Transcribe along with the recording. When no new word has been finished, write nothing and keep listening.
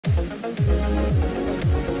Damn,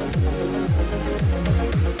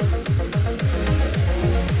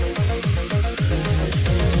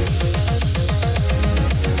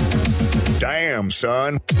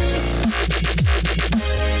 son.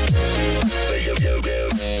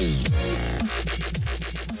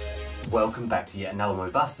 Welcome back to yet another one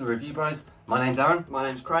with us, the Review Bros. My name's Aaron. My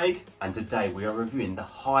name's Craig. And today we are reviewing the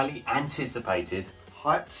highly anticipated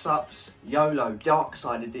Hyped Supps Yolo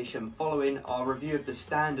Darkside edition. Following our review of the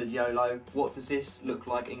standard Yolo, what does this look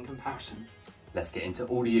like in comparison? Let's get into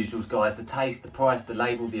all the usuals, guys. The taste, the price, the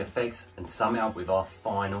label, the effects, and sum it up with our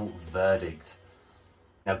final verdict.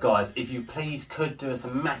 Now, guys, if you please could do us a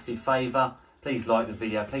massive favour, please like the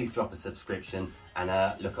video, please drop a subscription, and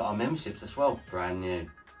look at our memberships as well, brand new.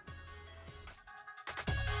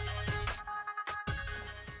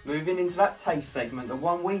 Moving into that taste segment, the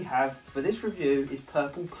one we have for this review is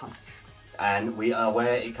Purple Punch. And we are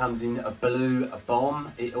aware it comes in a blue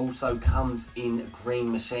bomb. It also comes in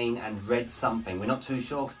green machine and red something. We're not too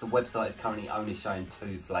sure because the website is currently only showing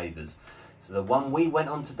 2 flavours. So the one we went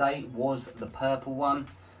on today was the purple one.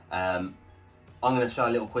 I'm going to show a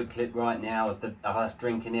little quick clip right now of us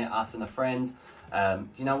drinking it, us and a friend. Do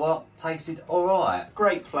you know what? Tasted alright.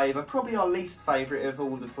 Great flavour, probably our least favourite of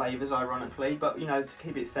all the flavours, ironically, but you know, to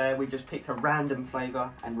keep it fair, we just picked a random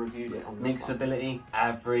flavour and reviewed it on this Mixability,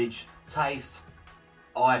 average. Taste,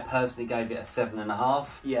 I personally gave it a 7.5.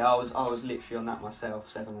 Yeah, I was literally on that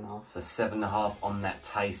myself, 7.5. So 7.5 on that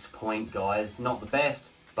taste point, guys. Not the best,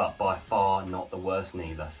 but by far not the worst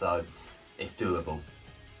neither, so it's doable.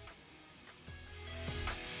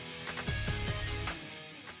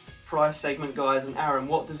 Price segment, guys, and Aaron,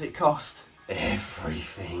 what does it cost?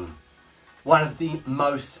 Everything. One of the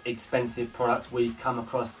most expensive products we've come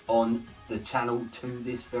across on the channel to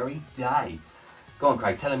this very day. Go on,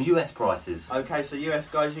 Craig, tell them US prices. Okay, so US,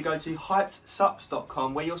 guys, you go to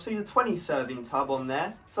hypedsupps.com where you'll see the 20 serving tub on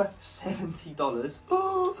there for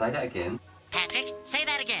 $70. Say that again. Patrick, say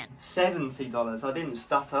that again. $70, I didn't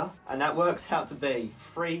stutter, and that works out to be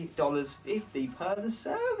 $3.50 per the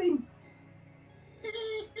serving.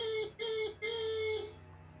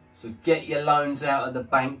 So get your loans out of the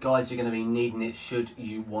bank, guys. You're going to be needing it should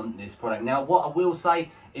you want this product. Now, what I will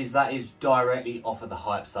say is that is directly off of the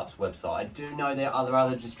Hyped Supps website. I do know there are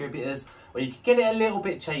other distributors where you can get it a little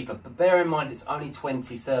bit cheaper, but bear in mind it's only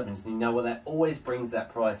 20 servings, and you know what, that always brings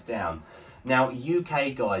that price down. Now,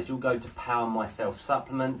 UK guys, you'll go to Power Myself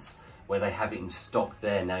Supplements where they have it in stock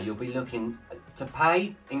there. Now, you'll be looking to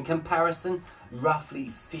pay, in comparison,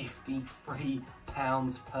 roughly £53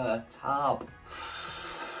 per tub.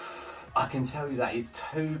 I can tell you that is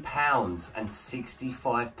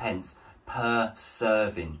 £2.65 per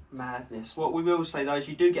serving. Madness. What we will say though is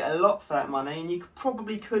you do get a lot for that money, and you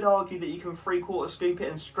probably could argue that you can 3/4 scoop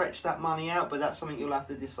it and stretch that money out, but that's something you'll have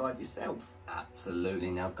to decide yourself.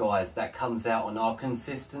 Absolutely. Now guys, that comes out on our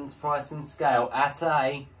consistent pricing scale at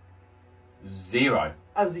a 0.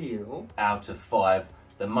 A 0? Out of 5.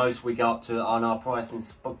 The most we go up to on our pricing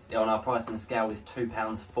scale is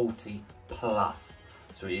 £2.40 plus.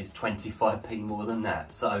 So it is 25p more than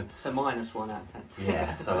that. So -1 out of 10.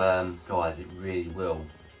 Yeah, so guys, it really will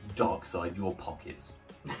darkside your pockets.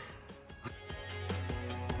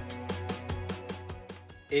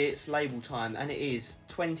 It's label time, and it is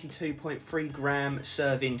 22.3 gram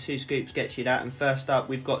serving, 2 scoops gets you that. And first up,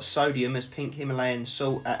 we've got sodium as pink Himalayan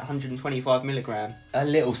salt at 125 milligram. A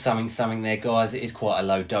little something there, guys. It is quite a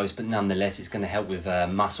low dose, but nonetheless, it's going to help with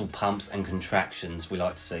muscle pumps and contractions. We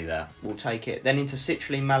like to see that. We'll take it. Then into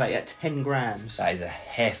citrulline malate at 10 grams. That is a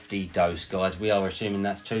hefty dose, guys. We are assuming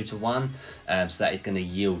that's 2 to 1, so that is going to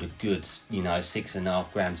yield a good, you know,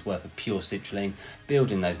 6.5 grams worth of pure citrulline,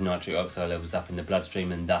 building those nitric oxide levels up in the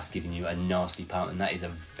bloodstream and thus giving you a nasty pump, and that is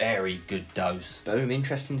a very good dose. Boom,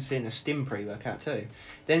 interesting to see in a stim pre-workout too.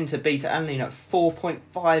 Then into beta-alanine at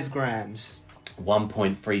 4.5 grams.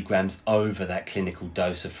 1.3 grams over that clinical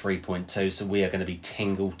dose of 3.2, so we are going to be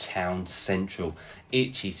Tingle Town Central.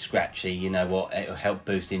 Itchy, scratchy, you know what, it'll help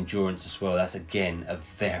boost endurance as well. That's again a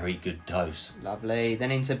very good dose. Lovely.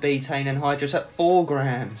 Then into betaine anhydrous at 4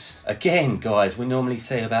 grams. Again, guys, we normally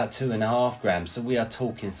see about 2.5 grams, so we are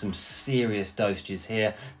talking some serious dosages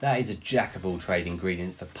here. That is a jack of all trade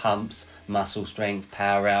ingredient for pumps, muscle strength,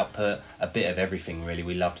 power output, a bit of everything really.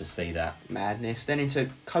 We love to see that. Madness. Then into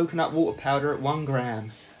coconut water powder at 1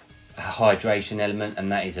 gram. A hydration element, and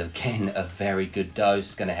that is again a very good dose.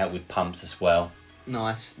 It's going to help with pumps as well.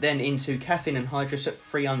 Nice. Then into caffeine anhydrous at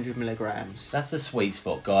 300 milligrams. That's the sweet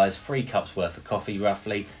spot, guys. 3 cups worth of coffee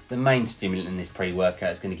roughly. The main stimulant in this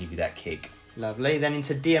pre-workout is going to give you that kick. Lovely. Then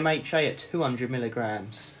into DMHA at 200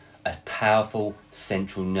 milligrams. a powerful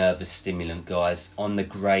central nervous stimulant, guys. On the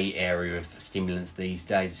grey area of stimulants these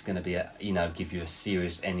days, it's going to be give you a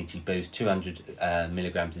serious energy boost. 200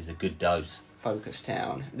 milligrams is a good dose. Focus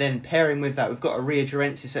Town. Then pairing with that, we've got a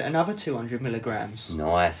Reagerensis at another 200 milligrams.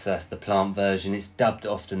 Nice, that's the plant version. It's dubbed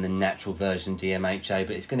often the natural version DMHA,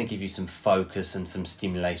 but it's going to give you some focus and some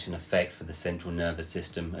stimulation effect for the central nervous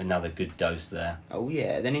system. Another good dose there. Oh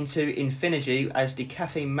yeah, then into Infinergy as the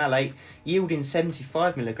caffeine malate, yielding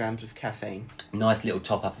 75 milligrams of caffeine. Nice little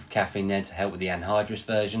top up of caffeine there to help with the anhydrous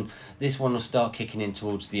version. This one will start kicking in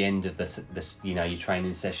towards the end of your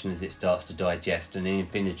training session as it starts to digest, and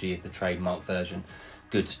Infinergy is the trademark version.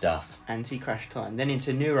 Good stuff. Anti-crash time. Then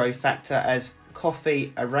into Neurofactor as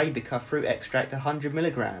coffee Arabica fruit extract, 100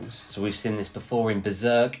 milligrams. So we've seen this before in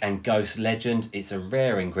Berserk and Ghost Legend. It's a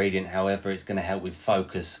rare ingredient, however, it's going to help with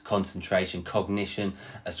focus, concentration, cognition,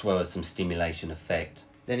 as well as some stimulation effect.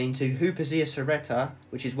 Then into Huperzine Serrata,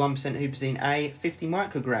 which is 1% Huperzine A, 50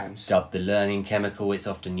 micrograms. Dubbed the learning chemical, it's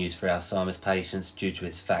often used for Alzheimer's patients due to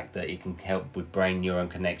its fact that it can help with brain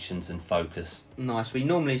neuron connections and focus. Nice. We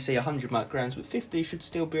normally see 100 micrograms, but 50 should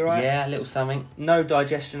still be right. Yeah, a little something. No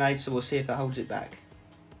digestion aid, so we'll see if that holds it back.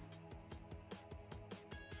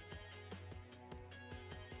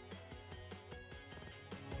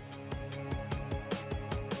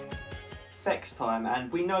 Effects time,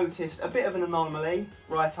 and we noticed a bit of an anomaly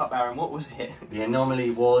right up, Aaron. What was it? The anomaly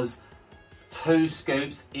was 2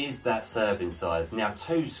 scoops is that serving size. Now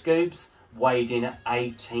 2 scoops weighed in at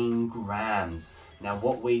 18 grams. Now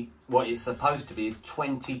what it's supposed to be is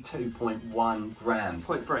 22.1 grams.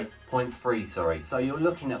 0.3. 0.3, sorry. So you're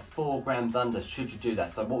looking at 4 grams under should you do that.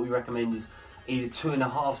 So what we recommend is either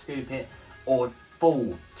 2.5 scoop it or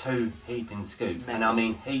full 2 heaping scoops. And I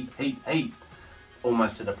mean heap.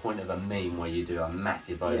 Almost to the point of a meme where you do a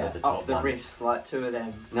massive over the top up the one. wrist, like 2 of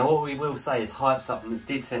them. Now what we will say is Hype Supplements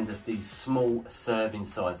did send us these small serving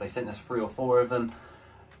size. They sent us 3 or 4 of them.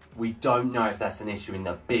 We don't know if that's an issue in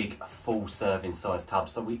the big full serving size tub.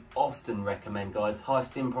 So we often recommend, guys, high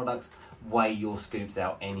stim products, weigh your scoops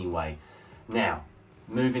out anyway. Now,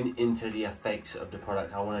 moving into the effects of the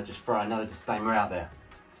product, I want to just throw another disclaimer out there.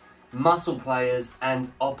 Muscle players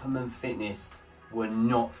and Optimum Fitness were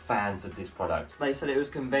not fans of this product. They said it was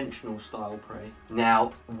conventional style pre.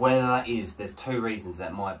 Now, whether that is, there's 2 reasons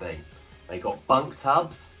that might be. They got bunk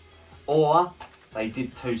tubs, or they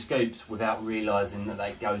did 2 scoops without realising that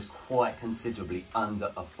that goes quite considerably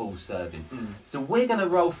under a full serving. So we're going to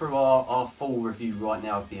roll through our full review right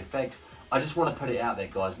now of the effects. I just want to put it out there,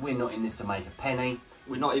 guys. We're not in this to make a penny.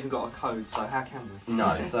 We've not even got a code, so how can we?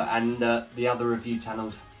 No, so and the other review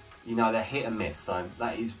channels, you know, they're hit and miss, so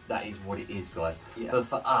that is what it is, guys. Yeah. But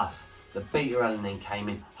for us, the beta-alanine came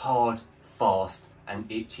in hard, fast, and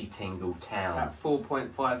itchy tingle town. At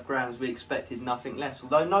 4.5 grams, we expected nothing less.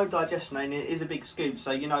 Although no digestion aid, it is a big scoop,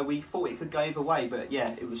 so you know we thought it could go either way. But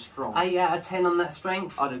yeah, it was strong. 8 out of 10 on that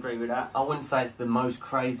strength. I'd agree with that. I wouldn't say it's the most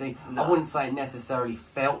crazy. No. I wouldn't say it necessarily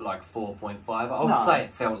felt like 4.5. I would say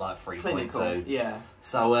it felt like 3.2. Yeah.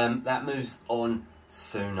 So that moves on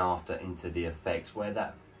soon after into the effects where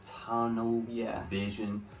that tunnel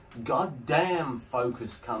vision, goddamn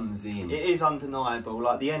focus comes in. It is undeniable.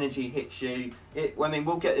 Like the energy hits you. I mean,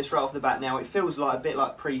 we'll get this right off the bat now. It feels like a bit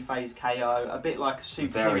like pre-phase KO, a bit like a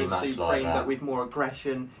Superior Supreme, like but with more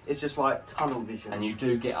aggression. It's just like tunnel vision. And you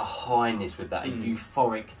do get a highness with that, a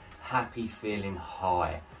euphoric, happy feeling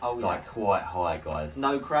high. Oh yeah. Like quite high, guys.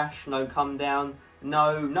 No crash, no come down.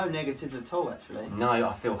 No negatives at all, actually. No,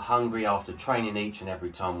 I feel hungry after training each and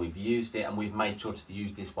every time we've used it, and we've made sure to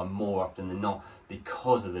use this one more often than not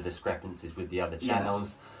because of the discrepancies with the other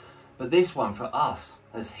channels. But this one, for us,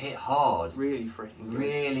 has hit hard. Really freaking good.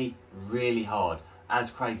 Really, really hard.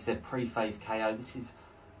 As Craig said, pre-phase KO, this is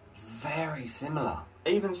very similar.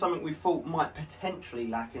 Even something we thought might potentially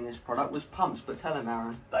lack in this product was pumps, but tell him,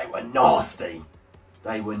 Aaron. They were nasty.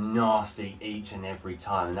 They were nasty each and every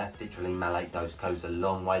time, and that citrulline malate dose goes a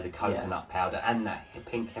long way. The coconut powder and that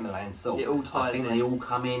pink Himalayan salt. It all ties in. They all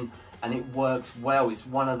come in, and it works well. It's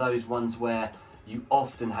one of those ones where you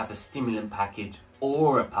often have a stimulant package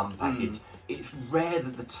or a pump package. It's rare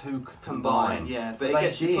that the two combine. Yeah, but it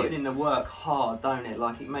gets you putting in the work hard, don't it?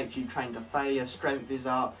 Like, it makes you train to failure, strength is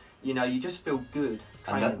up, you know, you just feel good.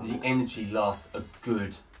 And the energy lasts a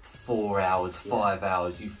good 4 hours, 5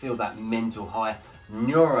 hours. You feel that mental high.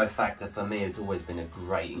 Neurofactor for me has always been a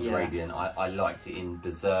great ingredient. I liked it in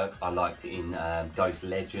Berserk, I liked it in Ghost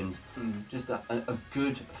Legend. Just a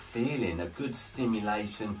good feeling, a good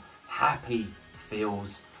stimulation, happy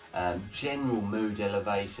feels, general mood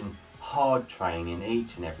elevation, hard training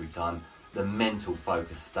each and every time. the mental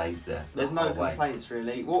focus stays there. There's no complaints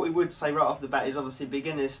really. What we would say right off the bat is obviously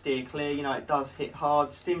beginners steer clear. You know, it does hit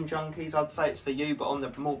hard. Stim junkies, I'd say it's for you, but on the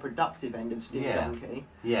more productive end of stim junkie.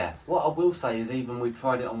 Yeah. What I will say is even we've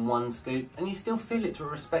tried it on one scoop and you still feel it to a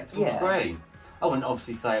respectable degree. I wouldn't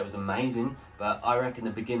obviously say it was amazing, but I reckon the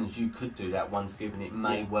beginners, you could do that one scoop and it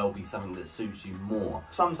may well be something that suits you more.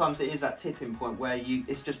 Sometimes it is that tipping point where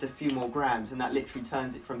it's just a few more grams and that literally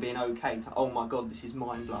turns it from being okay to, oh my god, this is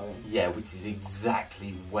mind-blowing. Yeah, which is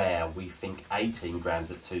exactly where we think 18 grams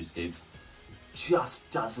at 2 scoops just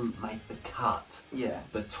doesn't make the cut. Yeah.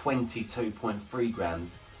 But 22.3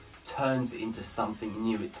 grams turns it into something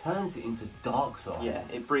new. It turns it into Darkside. Yeah,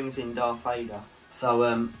 it brings in Darth Vader. So,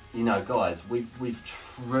 you know, guys, we've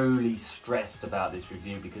truly stressed about this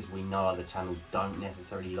review because we know other channels don't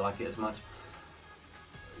necessarily like it as much.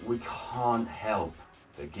 We can't help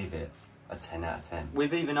but give it a 10 out of 10.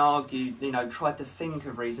 We've even argued, you know, tried to think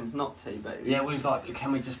of reasons not to, but... Yeah, we was like,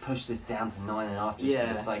 can we just push this down to 9.5 just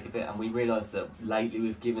for the sake of it? And we realised that lately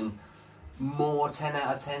we've given more 10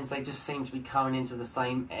 out of 10s. They just seem to be coming into the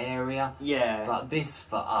same area. Yeah. But this,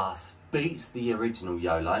 for us, beats the original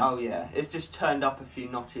Yolo. Oh yeah, it's just turned up a few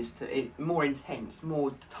notches to it, more intense,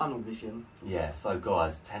 more tunnel vision. Yeah, so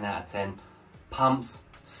guys, 10 out of 10. Pumps,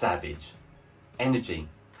 savage. Energy,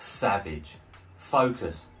 savage.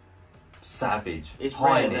 Focus, savage. It's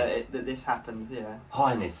Highness, rare that this happens, yeah.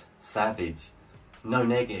 Highness, savage. No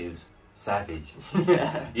negatives, savage.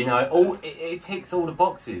 Yeah. You know, it ticks all the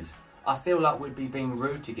boxes. I feel like we'd be being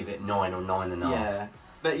rude to give it 9 or 9.5. Yeah.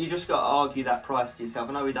 But you just got to argue that price to yourself.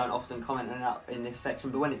 I know we don't often comment on that in this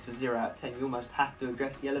section, but when it's a 0 out of 10, you almost have to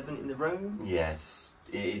address the elephant in the room. Yes,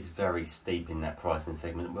 it is very steep in that pricing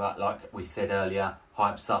segment. But like we said earlier,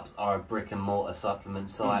 Hype Supps are a brick and mortar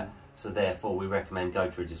supplement site, so therefore we recommend go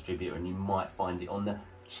to a distributor and you might find it on the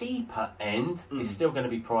cheaper end. It's still going to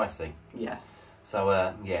be pricey. Yeah.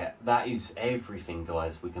 So yeah, that is everything,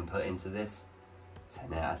 guys, we can put into this.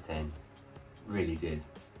 10 out of 10. Really did.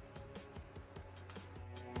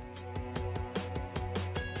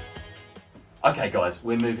 Okay guys,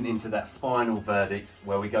 we're moving into that final verdict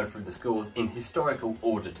where we go through the scores in historical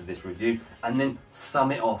order to this review and then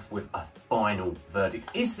sum it off with a final verdict.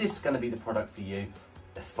 Is this going to be the product for you?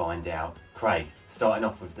 Let's find out. Craig, starting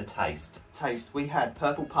off with the taste. Taste, we had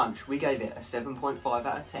Purple Punch, we gave it a 7.5 out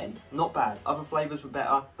of 10. Not bad, other flavours were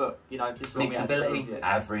better, but you know, this is what we had to Mixability, do.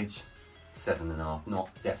 average, 7.5, not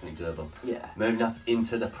definitely doable. Yeah. Moving us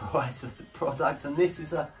into the price of the product, and this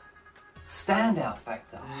is a standout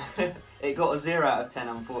factor. It got a 0 out of 10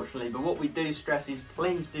 unfortunately, but what we do stress is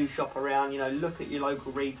please do shop around, you know, look at your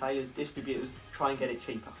local retailers, distributors, try and get it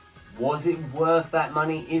cheaper. Was it worth that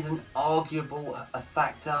money? Isn't arguable a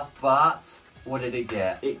factor, but what did it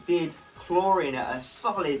get? It did chlorine at a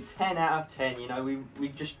solid 10 out of 10, you know, we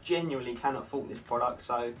just genuinely cannot fault this product,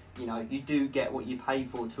 so, you know, you do get what you pay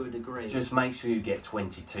for to a degree. Just make sure you get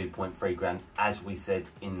 22.3 grams, as we said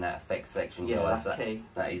in that effects section, yeah, guys. that's key.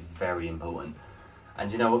 That is very important.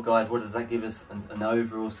 And you know what, guys, what does that give us an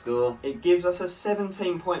overall score? It gives us a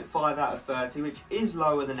 17.5 out of 30, which is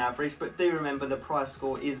lower than average, but do remember the price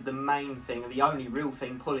score is the main thing, the only real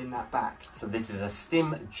thing pulling that back. So this is a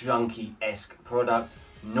Stim Junkie-esque product,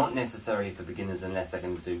 not necessarily for beginners unless they're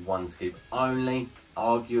going to do one scoop only,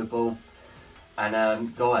 arguable.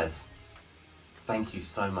 And guys, thank you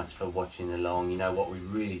so much for watching along. You know what, we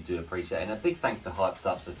really do appreciate it. And a big thanks to Hype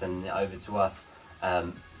Supps for sending it over to us.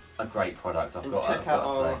 A great product, I've got to say. Check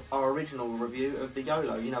out our original review of the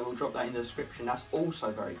Yolo. You know, we'll drop that in the description. That's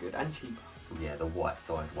also very good and cheap. Yeah, the white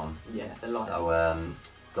side one. Yeah, the lights. So,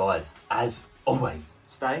 guys, as always,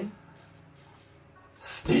 stay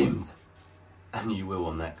stimmed. And you will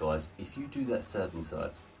on that, guys, if you do that serving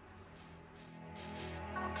side.